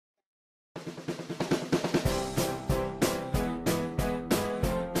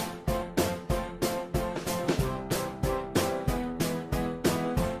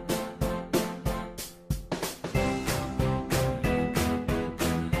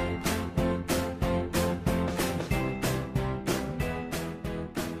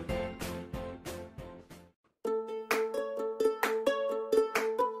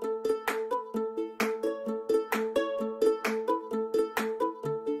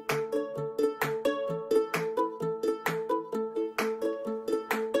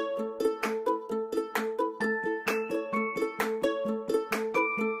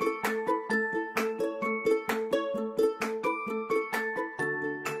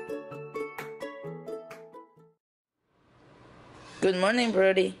Good morning,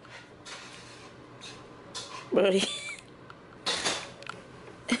 Brody. Brody.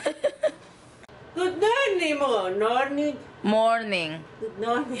 Good morning, morning. Morning. Good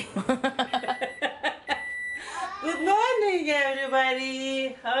morning. Good morning,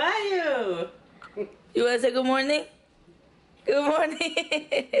 everybody. How are you? You want to say good morning? Good morning.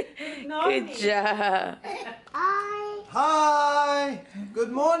 Good morning. Good job. Hi.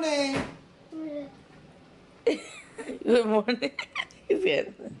 Good morning. Good morning.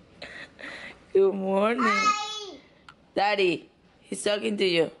 Good morning. Hi. Daddy, he's talking to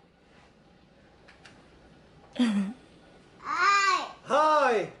you. Hi.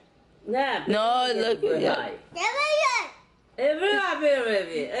 Hi. Yeah, No, look. Hi. Everybody,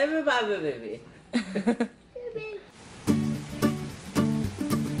 baby. Everybody, baby.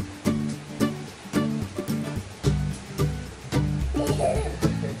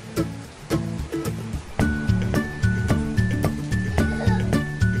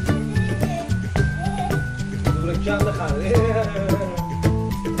 Bırakacağım da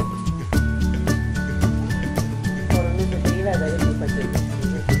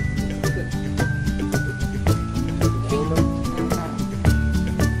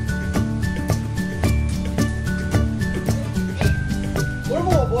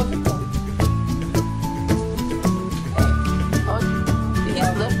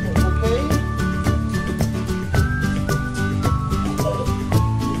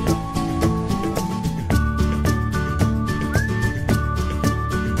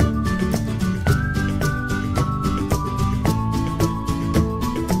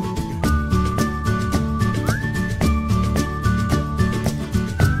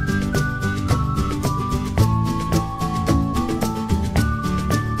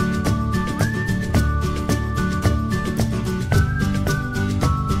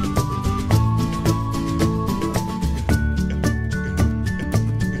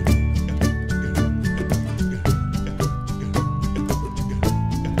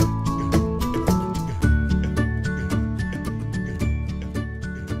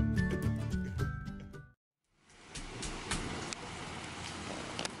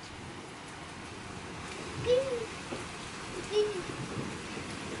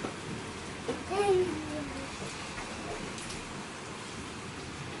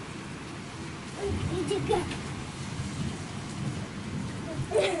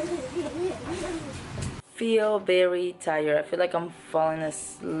Feel very tired. I feel like I'm falling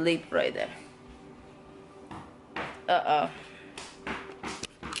asleep right there. Uh-oh.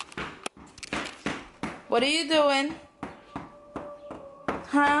 What are you doing?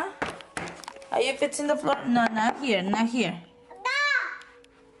 Huh? Are you fixing the floor? No, not here, not here.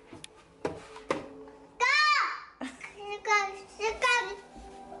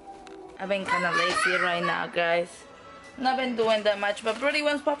 I've been kind of lazy right now, guys. Not been doing that much, but Brody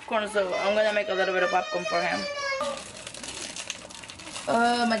wants popcorn, so I'm gonna make a little bit of popcorn for him.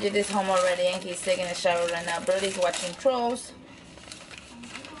 Majid is home already and he's taking a shower right now. Brody's watching Trolls.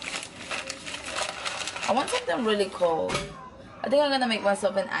 I want something really cold. I think I'm gonna make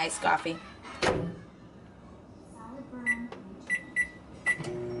myself an iced coffee.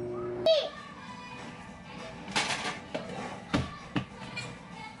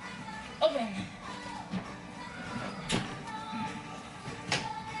 Open.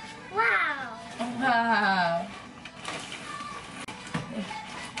 Wow.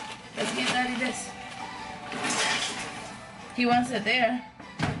 Let's give Daddy this. He wants it there.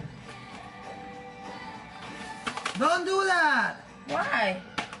 Don't do that. Why?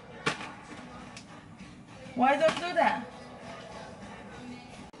 Why don't do that?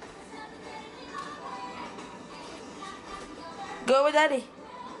 Go with Daddy.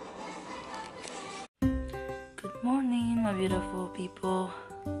 Good morning, my beautiful people.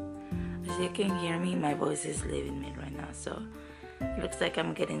 As you can hear me, my voice is leaving me right now, so it looks like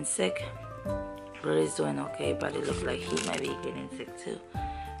I'm getting sick. Brody's doing okay, but it looks like he might be getting sick too.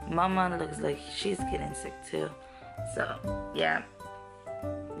 Mama looks like she's getting sick too. So yeah,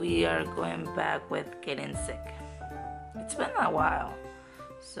 we are going back with getting sick. It's been a while,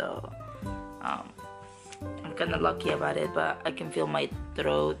 so I'm kind of lucky about it, but I can feel my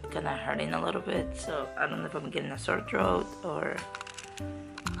throat kind of hurting a little bit, so I don't know if I'm getting a sore throat or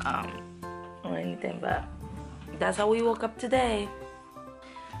anything, but that's how we woke up today.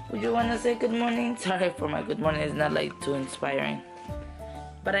 Would you want to say good morning? Sorry for my good morning, it's not like too inspiring,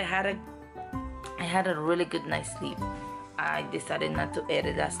 but I had a really good night's sleep. I decided not to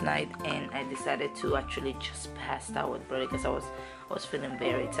edit last night, and I decided to actually just pass out with Brody because I was feeling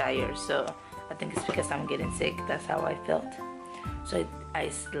very tired. So I think it's because I'm getting sick. That's how I felt. So I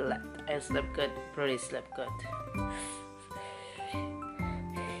slept good. Brody slept good.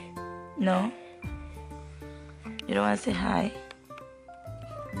 No? You don't want to say hi?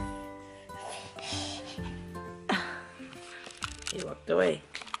 He walked away.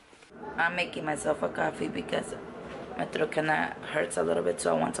 I'm making myself a coffee because my throat kind of hurts a little bit,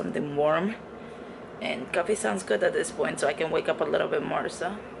 so I want something warm. And coffee sounds good at this point, so I can wake up a little bit more,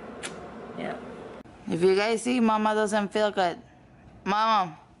 so yeah. If you guys see, Mama doesn't feel good.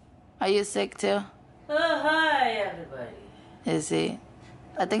 Mom, are you sick too? Oh, hi, everybody. Is he?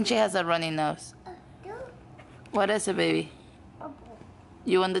 I think she has a runny nose. What is it, baby?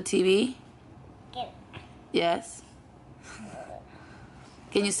 You on the TV? Yes.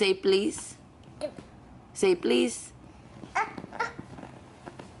 Can you say please? Say please.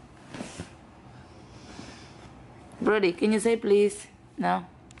 Brody, can you say please? No?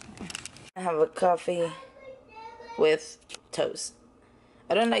 I have a coffee with toast.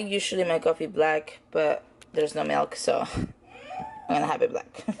 I don't like usually my coffee black, but there's no milk, so I'm gonna have it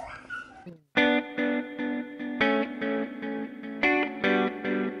black.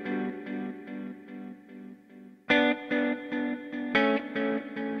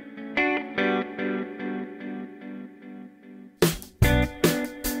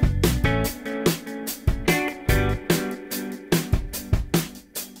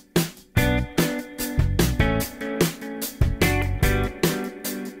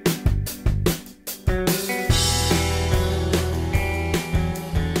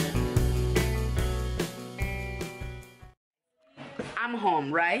 I'm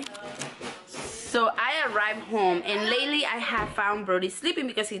home, right? So I arrived home, and lately I have found Brody sleeping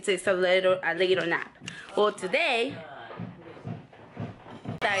because he takes a later nap. Well, today,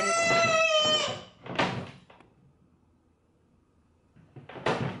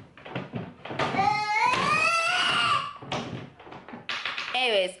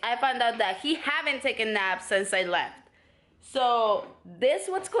 anyways, I found out that he haven't taken naps since I left. So this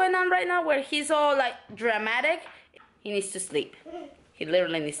what's going on right now, where he's all like dramatic. He needs to sleep. He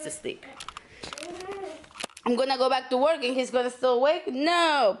literally needs to sleep. I'm gonna go back to work and he's gonna still awake?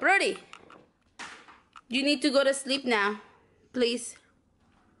 No, Brody. You need to go to sleep now, please.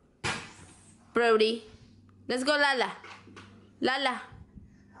 Brody. Let's go, Lala. Lala.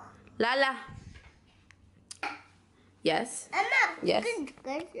 Lala. Yes? Yes?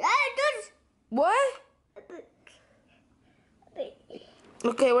 What?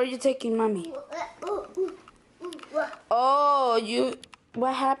 Okay, where are you taking mommy? Oh,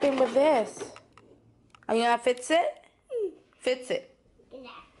 what happened with this? Are you gonna fix it? Fix it.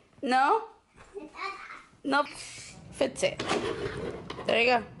 No? No. Fix it. There you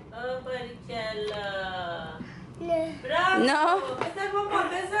go. Oh, Maricela. No? Bravo. I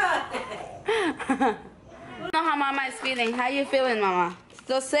don't know how Mama is feeling. How you feeling, Mama?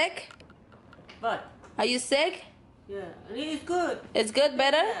 Still sick? What? Are you sick? Yeah, it's good. It's good,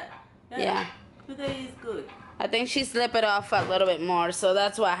 better? Yeah. Today is good. I think she slipped it off a little bit more, so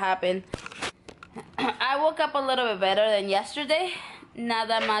that's what happened. I woke up a little bit better than yesterday. Not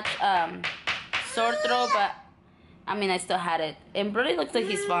that much sore throat, but I mean, I still had it. And Brody looks like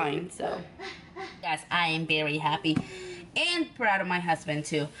he's fine, so. Guys, I am very happy and proud of my husband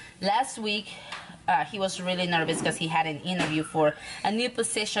too. Last week, he was really nervous because he had an interview for a new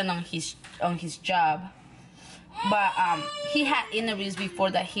position on his job. But he had interviews before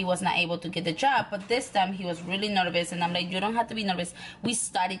that he was not able to get the job. But this time he was really nervous, and I'm like, you don't have to be nervous. We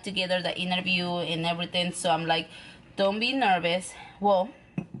studied together the interview and everything, so I'm like, don't be nervous. Well,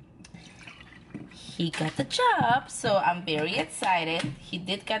 he got the job, so I'm very excited. He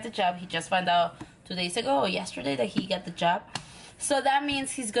did get the job. He just found out 2 days ago or yesterday that he got the job. So that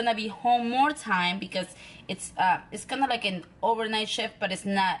means he's gonna be home more time because it's kind of like an overnight shift, but it's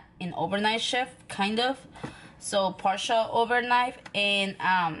not an overnight shift, kind of. So partial overnight, and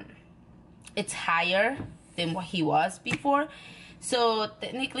it's higher than what he was before. So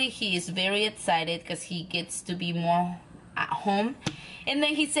technically he is very excited because he gets to be more at home. And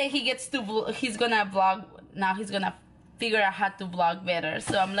then he said he's gonna vlog now. He's gonna figure out how to vlog better.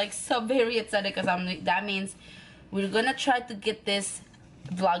 So I'm like so very excited because that means we're gonna try to get this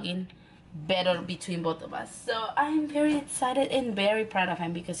vlogging better between both of us. So I'm very excited and very proud of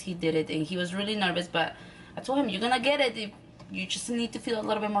him because he did it, and he was really nervous, but I told him, you're gonna get it. You just need to feel a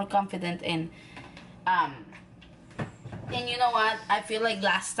little bit more confident. And you know what? I feel like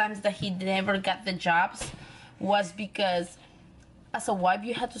last times that he never got the jobs was because as a wife,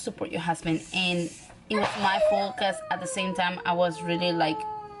 you had to support your husband. And it was my fault because at the same time, I was really like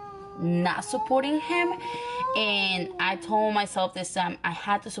not supporting him. And I told myself this time I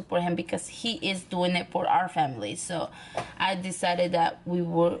had to support him because he is doing it for our family. So I decided that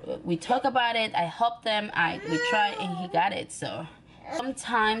we talk about it. I helped them. We tried, and he got it. So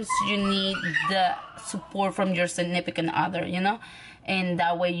Sometimes you need the support from your significant other, you know, and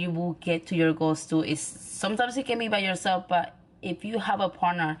that way you will get to your goals too. Is sometimes it can be by yourself, but if you have a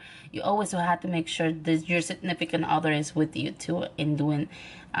partner, you always have to make sure that your significant other is with you too, in doing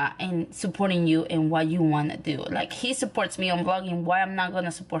and supporting you in what you want to do. Like, he supports me on vlogging. Why I'm not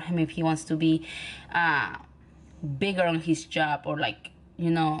gonna support him if he wants to be bigger on his job, or like, you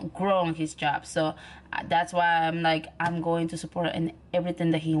know, grow on his job? So that's why I'm like, I'm going to support in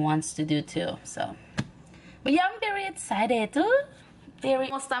everything that he wants to do too. So, but yeah, I'm very excited too.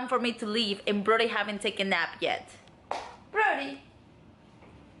 Almost time for me to leave, and Brody haven't taken a nap yet.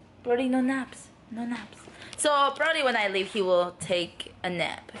 Brody, no naps. So Brody, when I leave, he will take a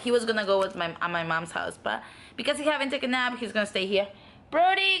nap. He was gonna go with my mom's house, but because he haven't taken a nap, he's gonna stay here.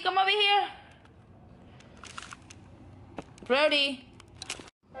 Brody, come over here. Brody,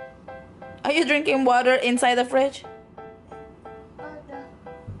 are you drinking water inside the fridge?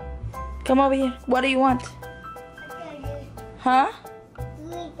 Come over here. What do you want? Huh?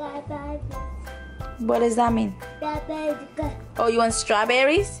 What does that mean? Oh, you want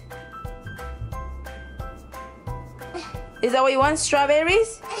strawberries? Is that what you want?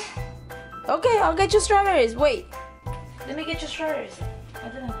 Strawberries? Okay, I'll get you strawberries. Wait. Let me get you strawberries. I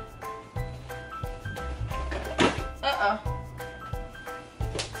don't know. Uh-oh.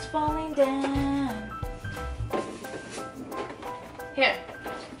 It's falling down. Here.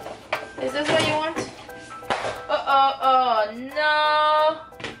 Is this what you want? Uh-oh. Oh, no.